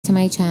To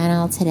my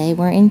channel. Today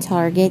we're in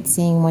Target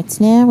seeing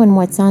what's new and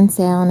what's on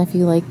sale, and if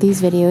you like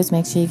these videos,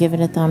 make sure you give it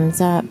a thumbs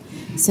up,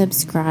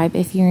 subscribe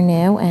if you're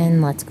new,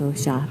 and let's go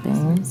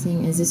shopping.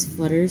 Seeing is this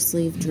flutter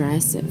sleeve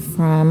dress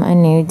from A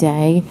New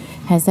Day.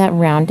 Has that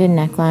rounded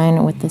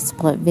neckline with the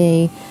split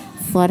V,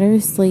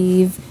 flutter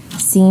sleeve,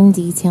 seam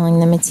detailing.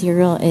 The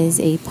material is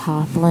a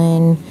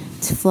poplin.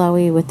 It's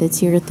flowy with the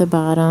tier at the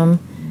bottom.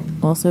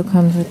 Also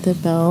comes with the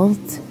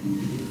belt,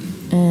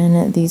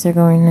 and these are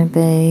going to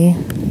be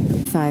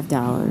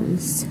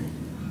 $5.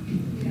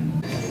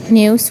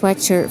 New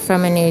sweatshirt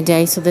from A New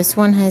Day. So this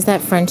one has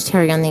that French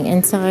terry on the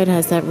inside,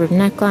 has that rib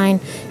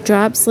neckline,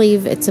 drop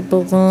sleeve. It's a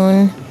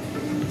balloon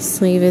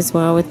sleeve as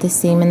well with the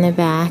seam in the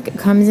back. It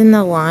comes in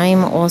the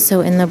lime,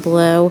 also in the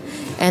blue,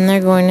 and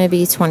they're going to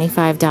be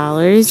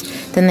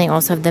 $25. Then they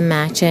also have the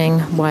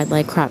matching wide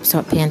leg crop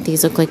top pant.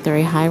 These look like they're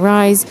a high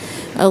rise.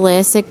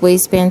 Elastic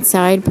waistband,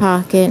 side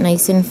pocket,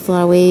 nice and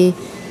flowy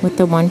with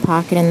the one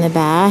pocket in the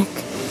back.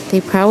 They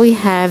probably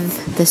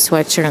have the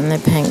sweatshirt in the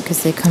pink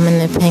because they come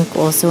in the pink,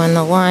 also in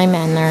the lime,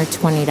 and they're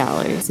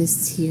 $20.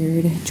 This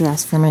tiered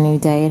dress from A New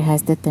Day. It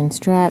has the thin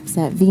straps,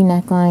 that V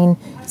neckline,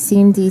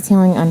 seam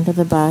detailing under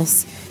the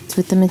bust. It's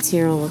with the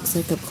material, looks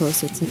like up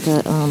close, it's like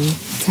a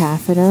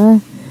taffeta.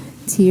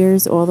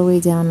 Tiers all the way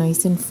down,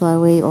 nice and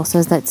flowy. Also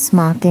has that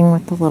smocking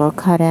with the little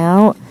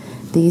cutout.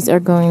 These are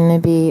going to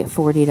be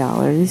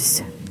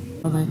 $40.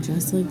 That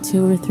dress like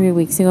 2 or 3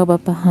 weeks ago,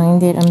 but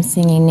behind it I'm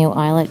seeing a new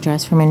eyelet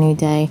dress from A New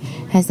Day.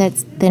 Has that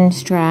thin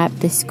strap,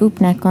 the scoop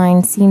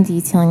neckline, seam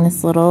detailing,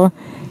 this little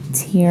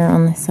tier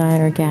on the side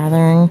or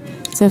gathering.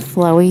 It's a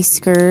flowy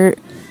skirt,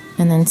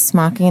 and then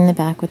smocking in the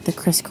back with the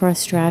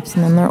crisscross straps,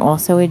 and then they're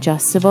also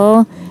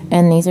adjustable,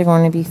 and these are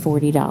going to be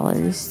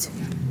 $40.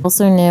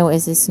 Also new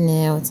is this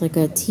new, it's like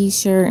a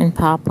t-shirt and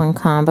poplin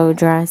combo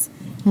dress.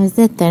 Has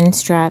the thin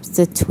straps,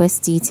 the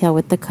twist detail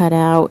with the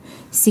cutout,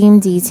 seam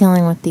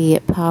detailing with the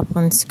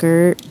poplin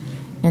skirt,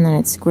 and then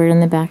it's squared in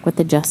the back with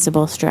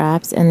adjustable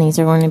straps, and these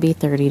are going to be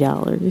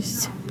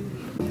 $30.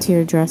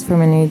 Tier dress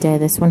from A New Day.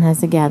 This one has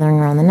the gathering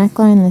around the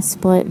neckline, the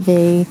split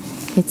V.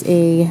 It's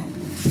a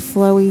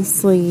flowy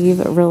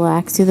sleeve,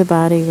 relaxed to the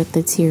body with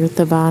the tier at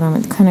the bottom.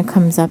 It kind of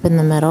comes up in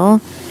the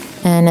middle,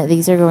 and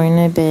these are going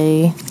to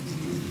be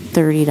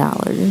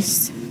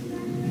 $30.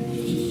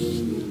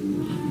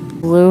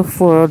 Blue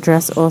floral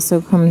dress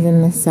also comes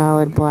in the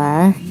solid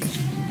black.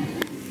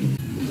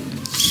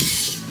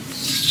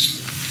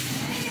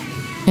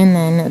 And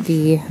then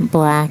the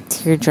black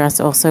tier dress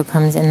also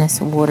comes in this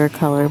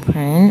watercolor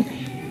print.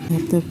 You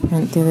have the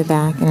print through the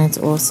back, and it's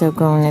also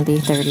going to be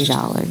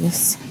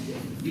 $30.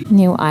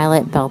 New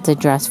eyelet belted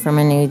dress from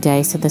A New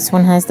Day. So this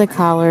one has the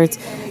collar. It's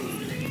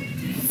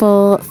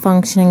full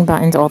functioning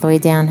buttons all the way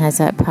down. Has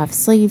that puff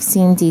sleeve,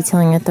 seam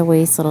detailing at the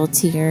waist, little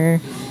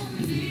tier.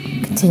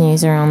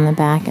 Continues around the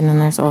back, and then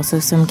there's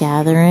also some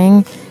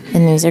gathering,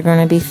 and these are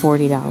going to be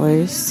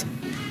 $40.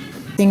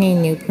 Seeing a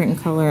new print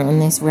color in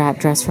this wrap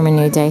dress from A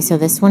New Day. So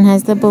this one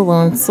has the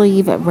balloon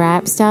sleeve,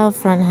 wrap style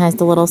front, has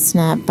the little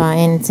snap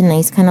button. It's a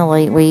nice kind of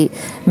lightweight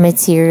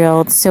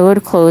material. It's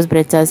sewed closed, but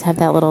it does have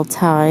that little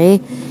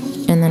tie,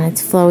 and then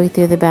it's flowy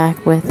through the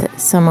back with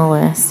some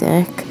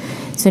elastic.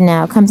 So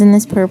now it comes in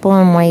this purple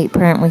and white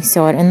print. We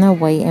saw it in the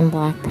white and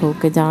black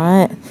polka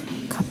dot a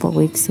couple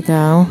weeks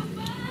ago.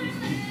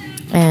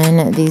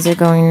 And these are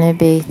going to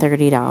be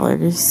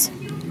 $30.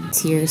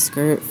 Tier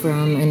skirt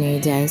from A New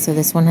Day. So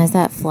this one has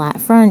that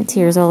flat front,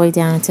 tiers all the way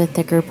down. It's a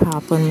thicker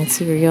poplin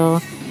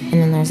material, and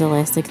then there's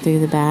elastic through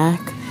the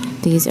back.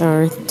 These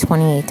are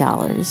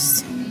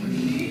 $28.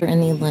 We're in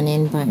the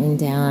linen button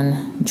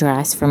down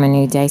dress from A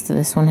New Day. So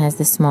this one has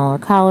the smaller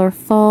collar,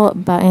 full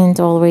buttons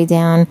all the way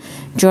down,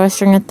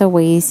 drawstring at the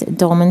waist,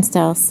 dolman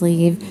style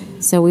sleeve.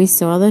 So we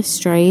saw the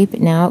stripe.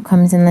 Now it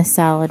comes in the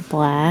solid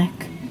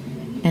black,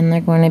 and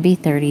they're going to be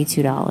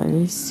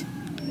 $32.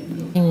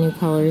 New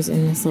colors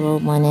in this little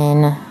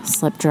linen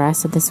slip dress.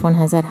 So this one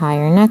has that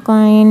higher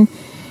neckline,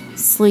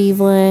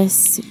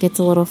 sleeveless, gets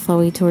a little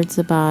flowy towards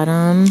the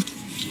bottom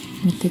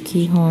with the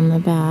keyhole in the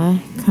back.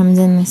 Comes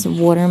in this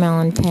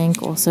watermelon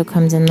pink, also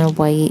comes in the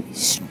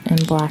white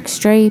and black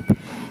stripe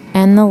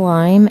and the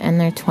lime, and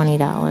they're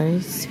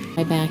 $20.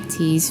 My back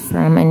tees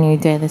from A New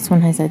Day. This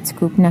one has that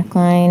scoop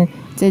neckline.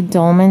 It's a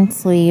dolman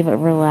sleeve,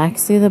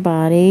 relaxed through the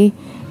body,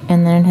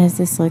 and then it has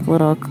this like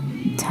little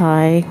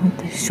tie with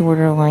the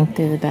shorter length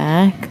through the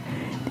back.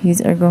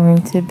 These are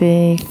going to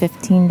be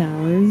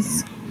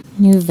 $15.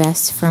 New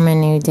vest from A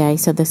New Day.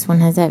 So this one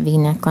has that V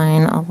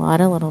neckline, a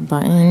lot of little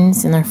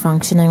buttons, and they're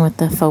functioning with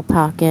the faux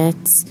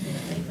pockets,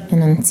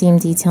 and then seam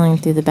detailing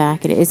through the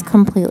back. It is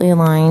completely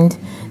lined.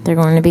 They're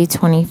going to be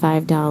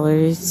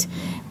 $25.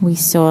 We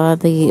saw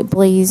the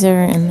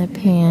blazer and the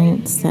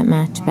pants that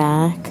match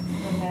back.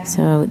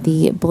 So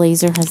the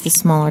blazer has the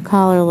smaller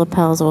collar,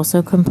 lapels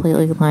also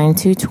completely lined,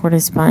 2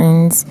 tortoise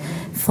buttons,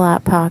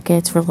 flat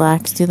pockets,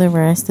 relaxed to the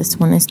wrist. This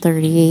one is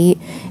 $38.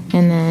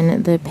 And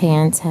then the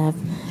pants have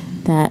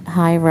that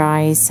high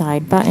rise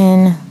side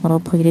button, little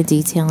pleated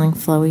detailing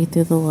flowy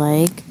through the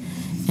leg,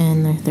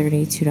 and they're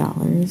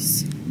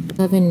 $32.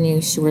 I have a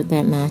new short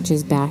that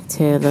matches back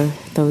to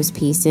those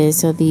pieces.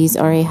 So these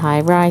are a high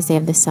rise. They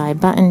have the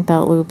side button,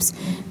 belt loops,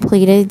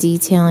 pleated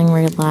detailing,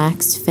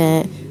 relaxed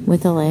fit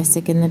with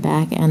elastic in the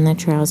back and the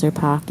trouser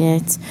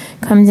pockets.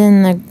 Comes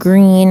in the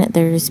green,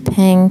 there's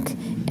pink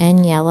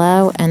and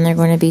yellow, and they're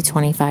going to be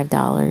 $25.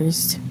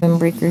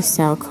 Windbreaker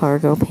style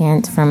cargo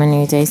pants from A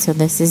New Day. So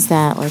this is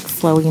that like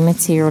flowy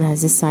material. It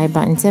has a side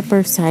button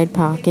zipper, side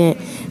pocket,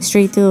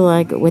 straight through the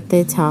leg with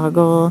the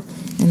toggle,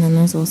 and then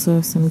there's also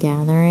some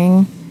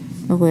gathering.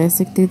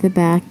 Elastic through the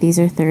back. These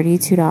are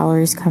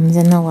 $32. Comes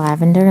in the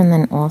lavender and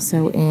then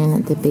also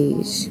in the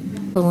beige.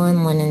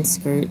 Full-on linen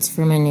skirts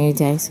from A New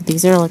Day. So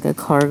these are like a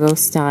cargo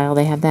style.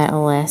 They have that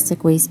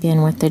elastic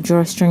waistband with the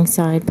drawstring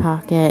side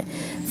pocket,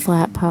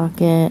 flat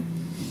pocket,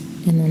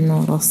 and then the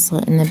little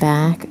slit in the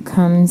back.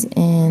 Comes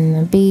in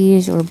the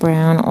beige or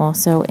brown,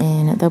 also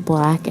in the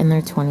black, and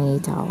they're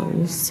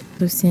 $28.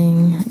 So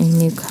seeing a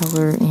new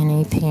color in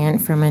a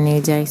pant from A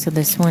New Day. So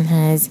this one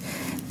has,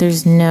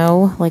 there's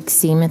no like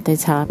seam at the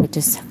top. It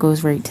just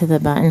goes right to the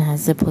button.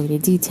 Has the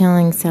pleated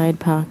detailing, side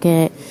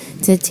pocket.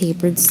 It's a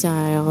tapered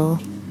style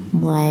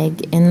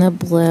leg in the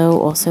blue.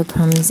 Also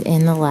comes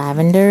in the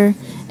lavender,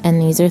 and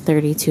these are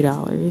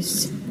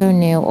 $32. So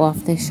new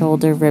off the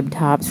shoulder rib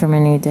tops from A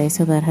New Day.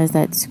 So that has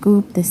that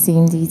scoop, the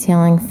seam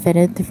detailing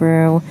fitted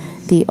through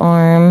the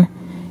arm,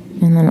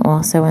 and then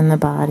also in the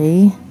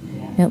body.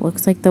 It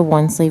looks like the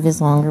one sleeve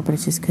is longer, but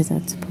it's just because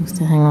that's supposed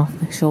to hang off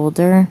the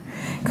shoulder.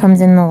 Comes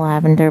in the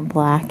lavender,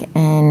 black,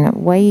 and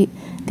white.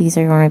 These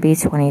are going to be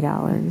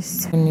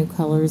 $20. New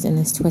colors in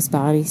this twist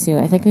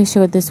bodysuit. I think I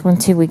showed this one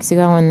 2 weeks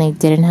ago and they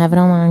didn't have it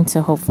online,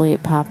 so hopefully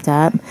it popped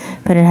up.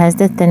 But it has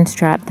the thin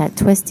strap, that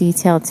twist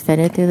detail. It's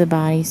fitted through the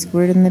body,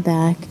 squared in the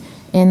back,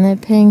 in the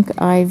pink,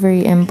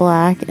 ivory, and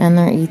black, and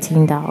they're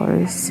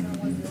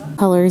 $18.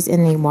 Colors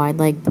in the wide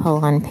leg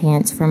pull-on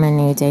pants from A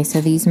New Day.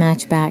 So these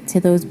match back to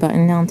those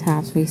button-down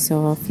tops we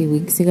saw a few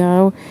weeks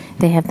ago.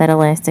 They have that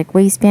elastic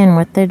waistband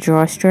with the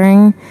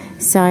drawstring,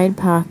 side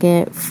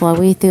pocket,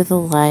 flowy through the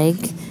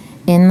leg.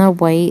 In the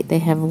white, they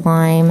have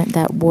lime,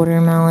 that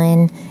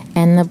watermelon,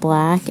 and the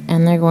black,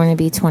 and they're going to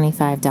be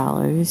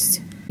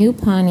 $25. New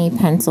Pawnee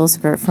pencil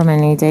skirt from A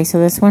New Day. So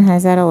this one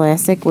has that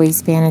elastic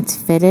waistband. It's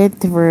fitted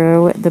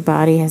through the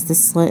body, has the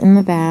slit in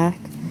the back.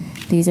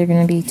 These are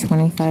going to be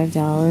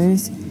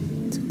 $25.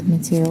 The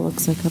material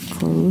looks like up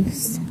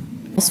close.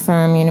 It's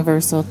from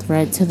Universal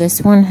Thread. So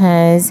this one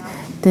has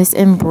this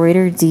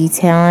embroidered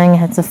detailing. It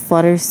has a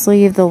flutter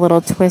sleeve, the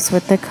little twist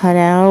with the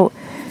cutout,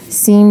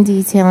 seam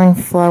detailing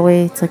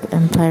flowy. It's like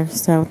Empire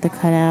style with the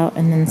cutout,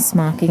 and then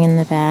smocking in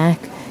the back.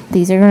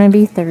 These are going to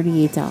be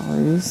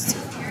 $38.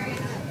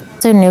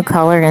 So new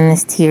color in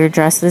this tier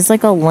dress. This is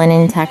like a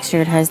linen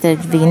texture. It has the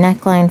V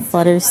neckline,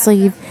 flutter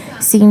sleeve,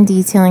 seam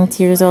detailing,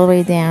 tiers all the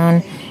way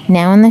down.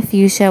 Now in the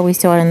fuchsia, we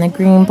saw it in the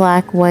green,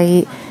 black,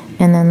 white,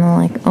 and then the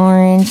like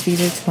orange.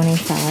 These are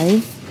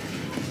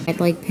 $25. I'd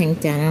like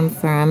pink denim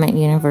from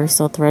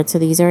Universal Thread. So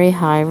these are a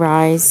high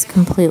rise,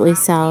 completely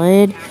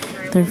solid.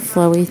 They're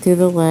flowy through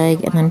the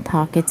leg and then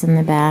pockets in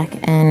the back,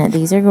 and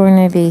these are going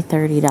to be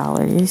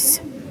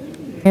 $30.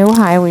 New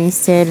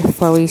high-waisted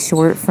flowy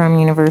short from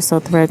Universal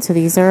Thread. So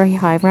these are a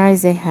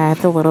high-rise. They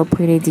have the little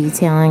pleated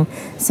detailing.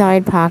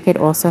 Side pocket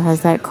also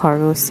has that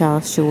cargo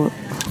style short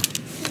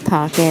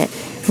pocket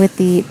with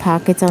the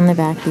pockets on the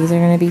back. These are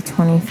going to be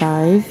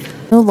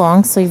 $25. New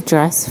long sleeve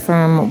dress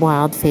from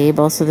Wild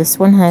Fable. So this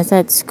one has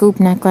that scoop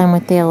neckline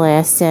with the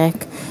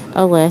elastic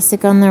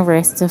on the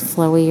wrist, a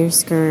flowier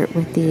skirt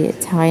with the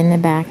tie in the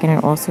back, and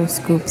it also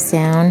scoops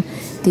down.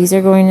 These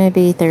are going to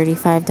be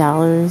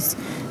 $35.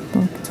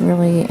 Looks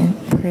really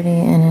pretty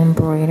and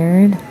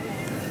embroidered.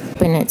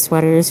 Knit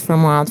sweaters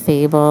from Wild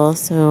Fable.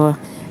 So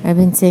I've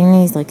been seeing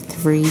these like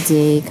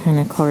 3D kind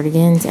of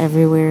cardigans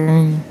everywhere,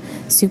 and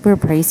super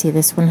pricey.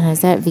 This one has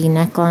that V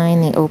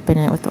neckline. They open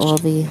it with all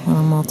the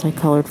little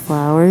multicolored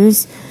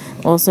flowers.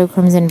 Also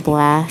comes in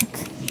black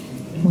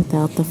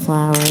without the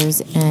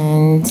flowers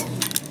and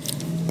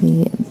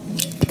the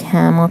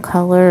camel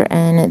color,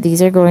 and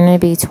these are going to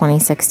be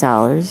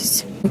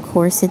 $26. The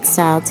corset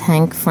style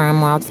tank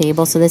from Wild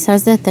Fable. So this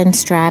has the thin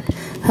strap,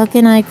 hook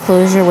and eye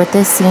closure with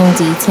the seam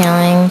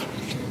detailing.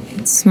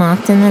 It's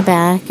smocked in the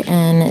back,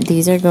 and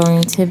these are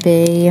going to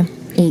be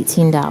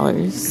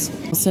 $18.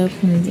 Also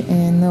comes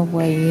in the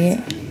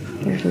white,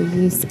 the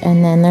lace,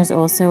 and then there's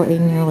also a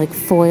new like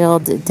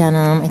foiled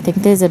denim. I think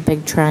there's a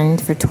big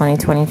trend for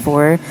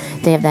 2024.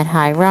 They have that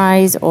high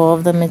rise, all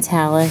of the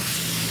metallic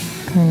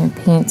kind of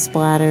paint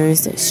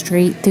splatters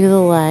straight through the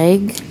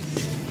leg.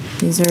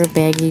 These are a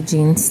baggy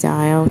jean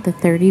style with a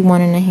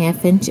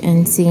 31.5-inch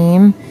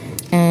inseam,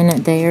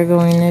 and they are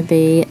going to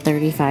be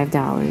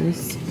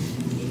 $35.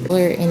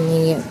 In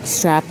the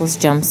strapless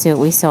jumpsuit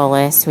we saw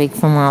last week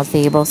from Wild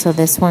Fable. So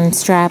this one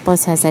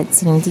strapless has that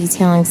seam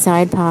detailing,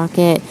 side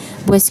pocket,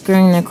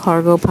 whiskering the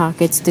cargo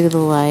pockets through the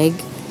leg,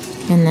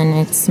 and then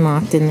it's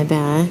smocked in the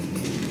back.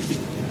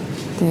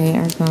 They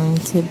are going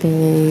to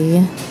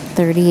be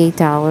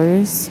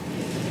 $38.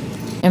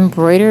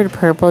 Embroidered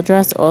purple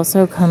dress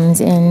also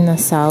comes in the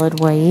solid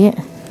white.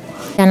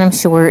 Denim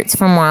shorts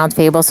from Wild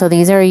Fable. So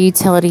these are a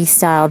utility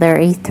style. They're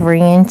a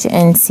 3-inch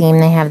inseam.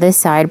 They have this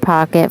side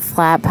pocket,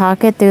 flat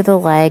pocket through the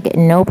leg,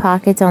 no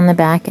pockets on the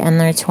back, and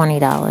they're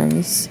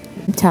 $20.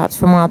 Tops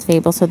from Wild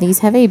Fable. So these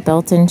have a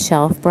built-in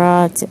shelf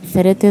bra. It's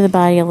fitted through the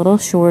body, a little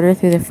shorter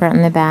through the front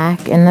and the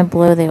back. In the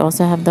blue, they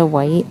also have the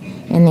white,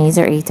 and these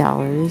are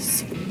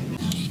 $8.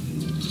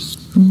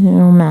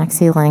 New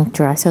maxi length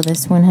dress. So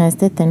this one has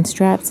the thin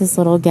straps, this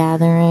little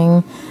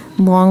gathering,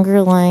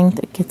 longer length.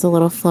 It gets a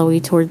little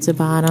flowy towards the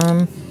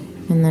bottom,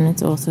 and then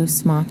it's also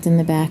smocked in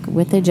the back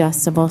with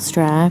adjustable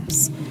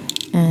straps,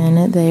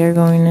 and they are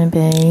going to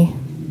be,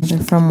 they're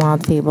from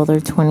Wild Fable,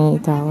 they're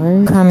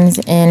 $28. Comes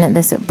in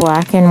this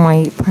black and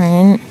white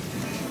print.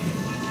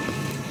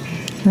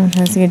 So it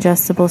has the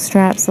adjustable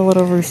straps, a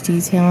little ruche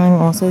detailing,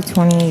 also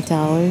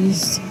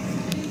 $28.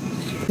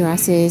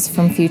 Dresses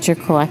from Future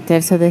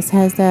Collective. So this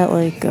has that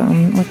like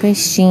a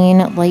sheen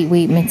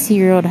lightweight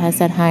material. It has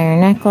that higher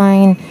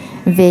neckline,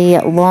 the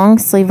long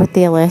sleeve with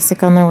the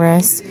elastic on the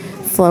wrist,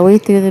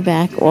 flowy through the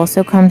back,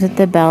 also comes with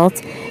the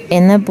belt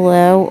in the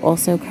blue,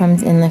 also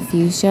comes in the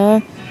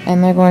fuchsia,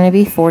 and they're going to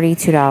be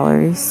 $42.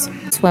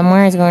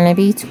 Swimwear is going to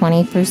be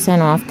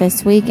 20% off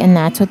this week, and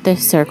that's with the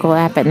Circle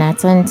app, and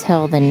that's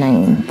until the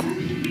 9th.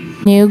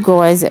 New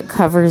gauze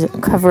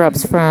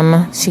cover-ups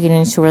from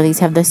Shade & Shore. These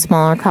have the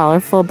smaller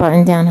collarful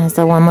button down, has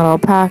the one little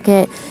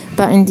pocket,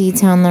 button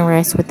detail on the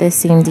wrist with the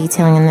seam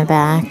detailing in the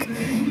back.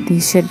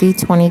 These should be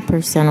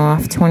 20%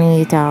 off,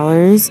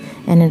 $28,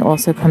 and it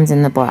also comes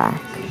in the black.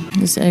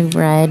 Just a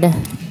red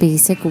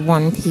basic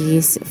one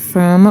piece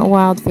from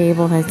Wild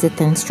Fable, has the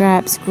thin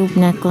strap, scoop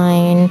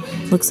neckline,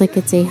 looks like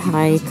it's a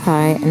high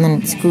cut, and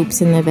then it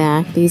scoops in the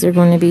back. These are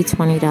going to be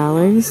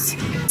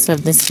 $20. So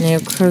this new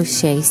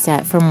crochet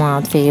set from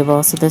Wild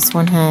Fable. So this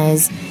one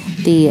has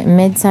the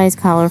mid-size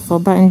collarful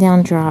button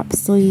down drop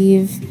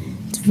sleeve.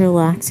 It's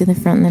relaxed to the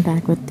front and the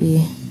back with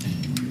the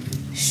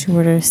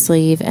shorter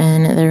sleeve,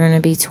 and they're going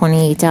to be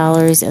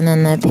 $28. And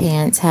then the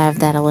pants have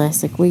that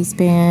elastic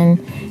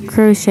waistband,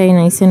 crochet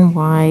nice and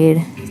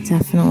wide,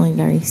 definitely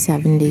very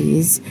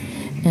 70s,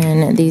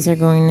 and these are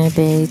going to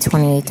be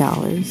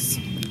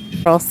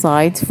 $28. Pearl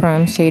slides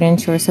from Shade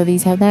 & Shore. So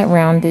these have that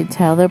rounded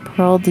tail, the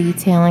pearl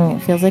detailing.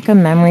 It feels like a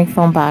memory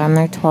foam bottom.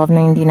 They're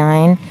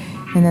 $12.99.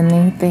 And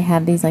then they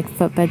have these like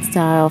footbed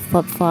style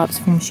flip-flops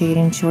from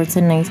Shade & Shore. It's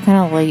a nice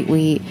kind of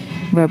lightweight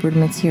rubbered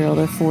material.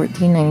 They're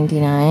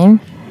 $14.99.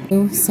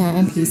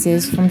 Satin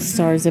pieces from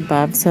Stars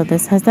Above. So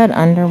this has that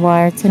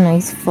underwire. It's a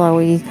nice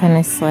flowy kind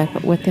of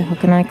slip with the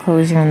hook and eye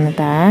closure in the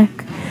back.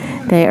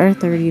 They are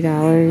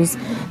 $30.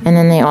 And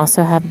then they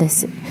also have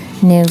this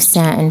new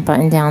satin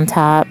button down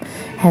top.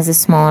 Has a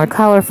smaller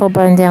colorful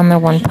button down, the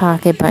one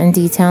pocket button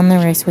detail on the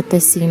wrist with the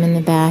seam in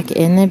the back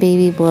in the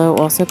baby blue.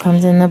 Also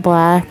comes in the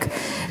black,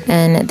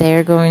 and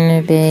they're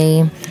going to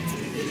be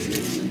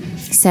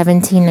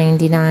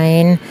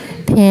 $17.99.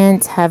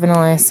 Pants have an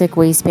elastic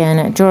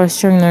waistband,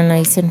 drawstring, they're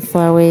nice and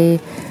flowy,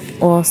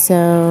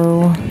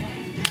 also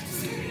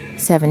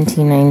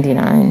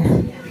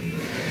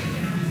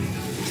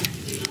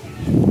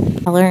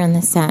 $17.99. Color and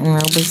the satin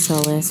robe we saw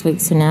last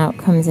week, so now it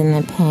comes in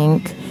the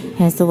pink.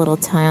 Has the little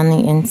tie on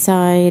the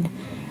inside,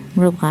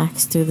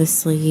 relaxed through the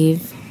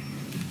sleeve. I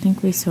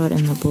think we saw it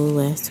in the blue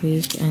last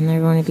week, and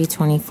they're going to be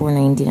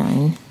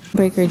 $24.99.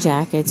 Breaker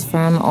jackets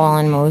from All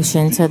in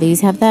Motion. So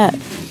these have that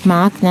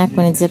mock neck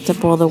when it's zipped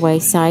up all the way.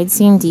 Side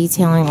seam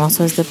detailing,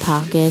 also has the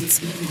pockets.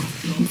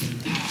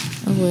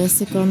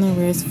 Elastic on the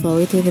wrist,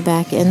 flowy through the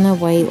back in the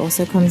white.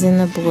 Also comes in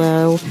the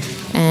blue,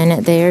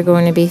 and they are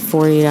going to be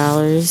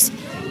 $40.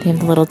 They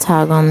have the little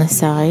tog on the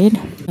side.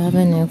 I have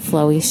a new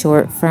flowy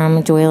short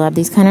from JoyLab.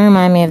 These kind of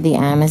remind me of the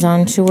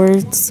Amazon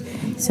shorts.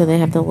 So they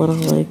have the little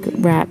like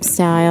wrap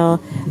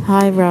style,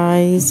 high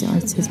rise. Oh,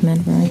 it says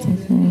mid rise, I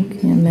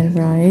think. Yeah, mid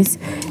rise.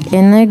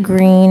 In the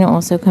green,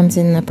 also comes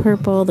in the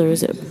purple.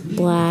 There's a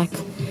black,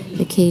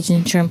 the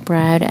Cajun shrimp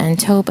red, and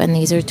taupe, and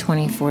these are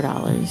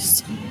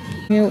 $24.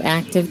 New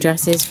active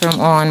dresses from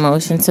All in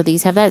Motion. So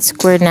these have that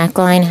squared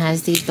neckline,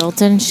 has the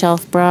built-in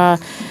shelf bra,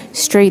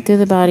 straight through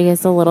the body,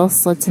 has the little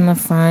slits in the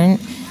front,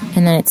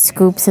 and then it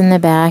scoops in the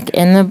back.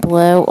 In the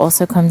blue,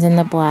 also comes in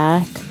the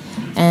black,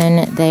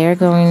 and they are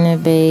going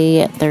to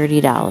be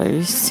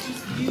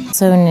 $30.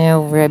 So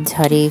new ribbed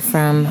hoodie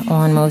from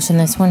All in Motion.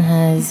 This one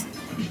has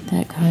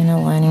that kind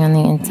of lining on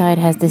the inside,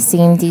 has the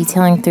seam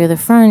detailing through the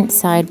front,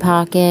 side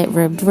pocket,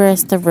 ribbed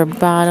wrist, the ribbed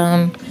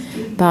bottom,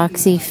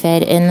 boxy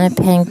fit. In the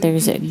pink,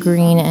 there's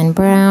green and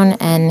brown,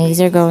 and these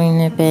are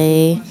going to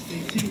be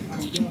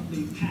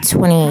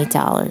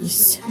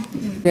 $28.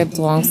 Ribbed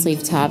long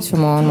sleeve tops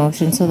from All in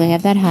Motion. So they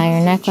have that higher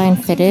neckline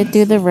fitted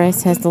through the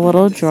wrist, has the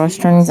little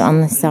drawstrings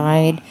on the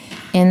side.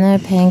 In the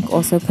pink,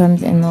 also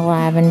comes in the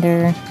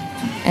lavender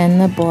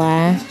and the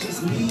black,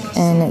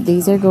 and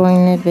these are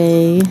going to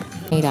be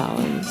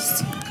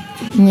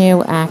 $8.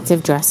 New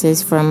active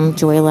dresses from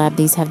JoyLab.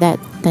 These have that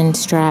thin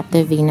strap,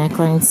 the V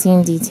neckline,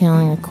 seam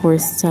detailing, of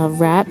course, it's a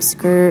wrap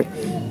skirt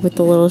with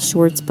the little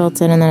shorts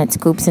built in, and then it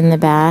scoops in the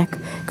back.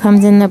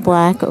 Comes in the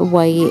black,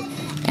 white,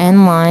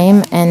 and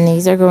lime, and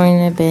these are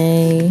going to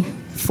be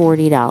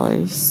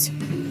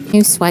 $40.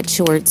 New sweat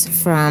shorts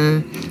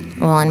from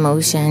All in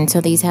Motion.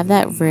 So these have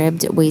that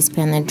ribbed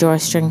waistband, the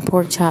drawstring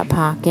pork chop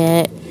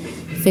pocket.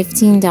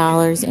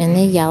 $15 in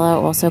the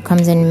yellow. Also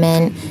comes in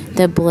mint,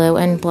 the blue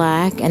and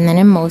black, and then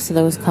in most of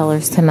those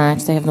colors to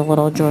match. They have the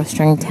little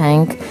drawstring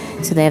tank,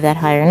 so they have that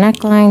higher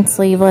neckline,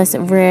 sleeveless,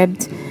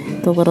 ribbed,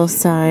 the little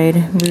side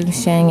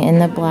ruching in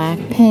the black,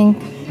 pink,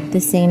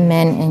 the same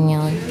mint and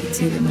yellow. You can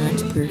see the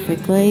match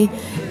perfectly,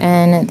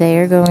 and they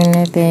are going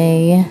to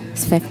be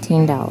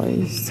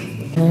 $15.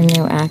 The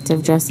new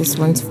active dress. This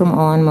one's from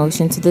All in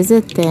Motion. So this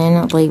is a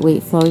thin,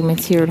 lightweight, flowy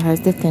material. It has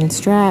the thin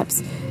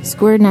straps,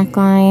 square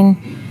neckline,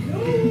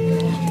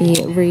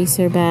 the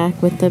racer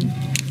back with the,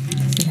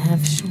 does it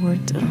have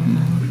short?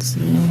 Let's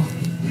see.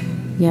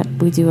 Yep,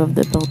 we do have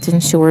the built-in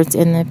shorts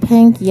in the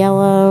pink,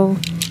 yellow,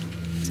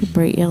 it's a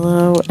bright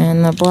yellow,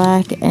 and the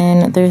black,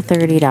 and they're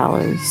 $30.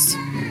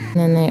 And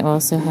then they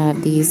also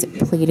have these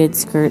pleated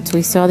skirts.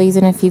 We saw these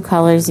in a few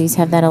colors. These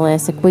have that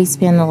elastic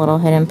waistband, the little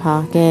hidden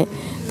pocket,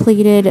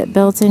 pleated,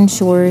 built-in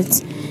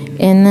shorts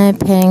in the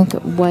pink,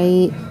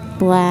 white,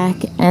 black,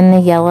 and the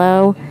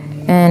yellow,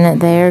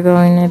 and they are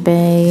going to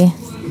be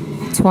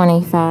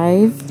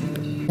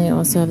 $25. They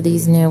also have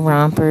these new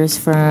rompers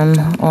from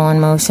All in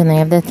Motion. They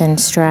have the thin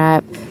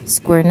strap,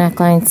 square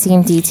neckline,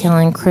 seam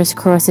detailing,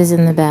 crisscrosses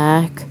in the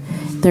back.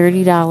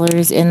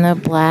 $30 in the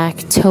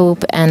black,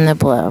 taupe, and the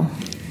blue.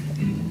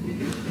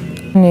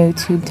 New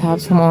tube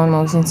tops from All in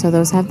Motion. So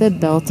those have the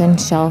built-in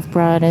shelf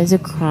bra. It is a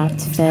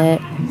cropped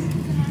fit.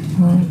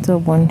 It's a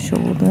one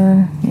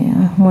shoulder.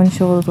 Yeah, one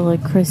shoulder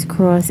like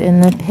crisscross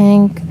in the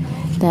pink,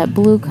 that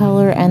blue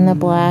color, and the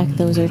black.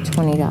 Those are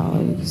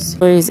 $20.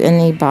 There's in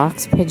the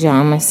box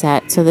pajama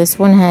set. So this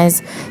one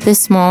has the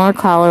smaller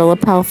collar,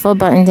 lapel full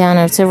button down.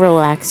 It's a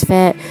relaxed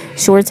fit.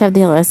 Shorts have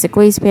the elastic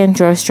waistband,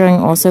 drawstring.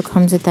 Also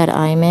comes with that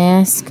eye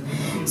mask.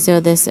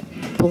 So this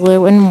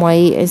blue and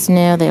white is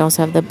new. They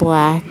also have the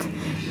black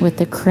with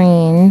the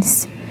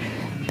cranes.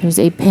 There's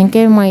a pink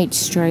and white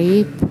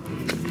stripe,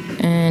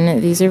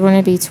 and these are going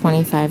to be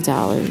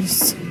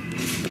 $25.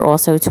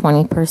 Also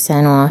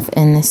 20% off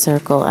in the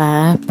Circle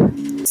app.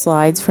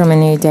 Slides from A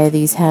New Day.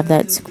 These have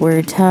that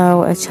square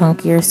toe, a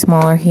chunkier,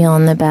 smaller heel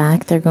in the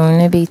back. They're going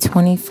to be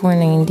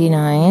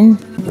 $24.99.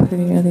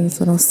 Pretty are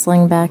these little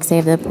slingbacks. They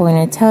have the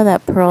pointed toe,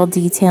 that pearl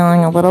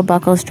detailing, a little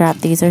buckle strap.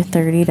 These are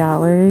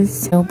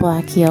 $30. No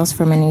black heels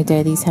from A New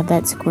Day. These have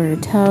that square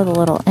toe, the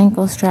little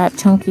ankle strap,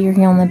 chunkier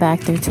heel in the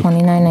back. They're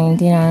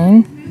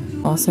 $29.99.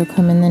 Also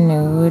come in the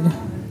nude.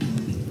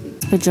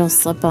 Espadrille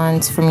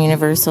slip-ons from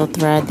Universal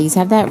Thread. These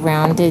have that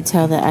rounded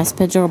toe, the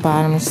espadrille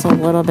bottom, just a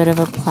little bit of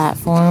a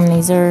platform.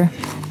 These are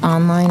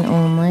online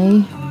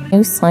only.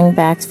 New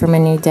slingbacks from A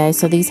New Day.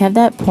 So these have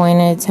that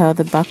pointed toe,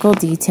 the buckle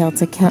detail,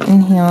 to cut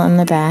and heel in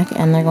the back,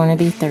 and they're going to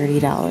be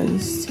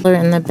 $30. They're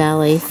in the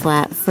ballet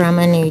flat from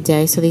A New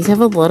Day. So these have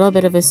a little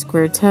bit of a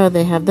square toe.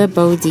 They have the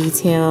bow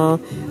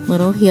detail,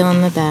 little heel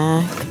in the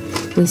back.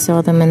 We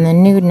saw them in the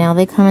nude. Now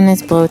they come in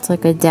this blue. It's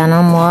like a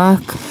denim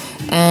look,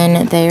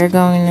 and they are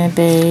going to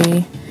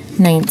be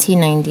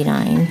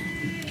 $19.99.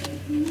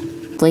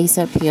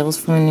 Lace-up heels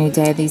from A New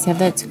Day. These have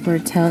that square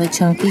toe, the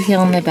chunky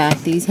heel in the back.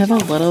 These have a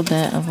little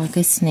bit of like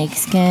a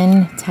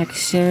snakeskin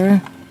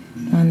texture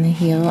on the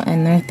heel,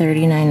 and they're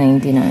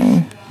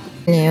 $39.99.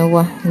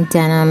 New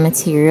denim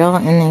material,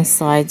 and they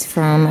slides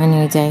from A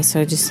New Day.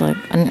 So just like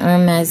an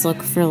Hermes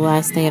look for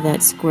less. They have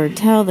that square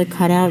toe, the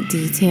cutout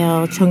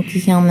detail, chunky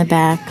heel in the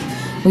back.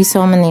 We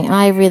saw them in the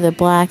ivory, the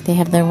black. They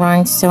have the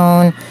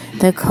rhinestone,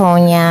 the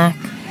cognac,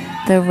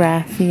 the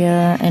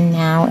raffia, and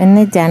now in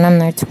the denim,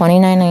 they're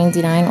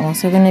 $29.99.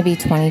 Also going to be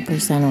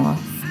 20%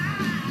 off.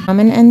 I'm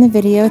going to end the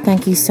video.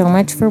 Thank you so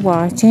much for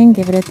watching.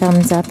 Give it a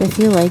thumbs up if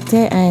you liked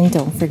it, and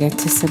don't forget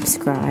to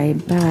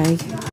subscribe. Bye.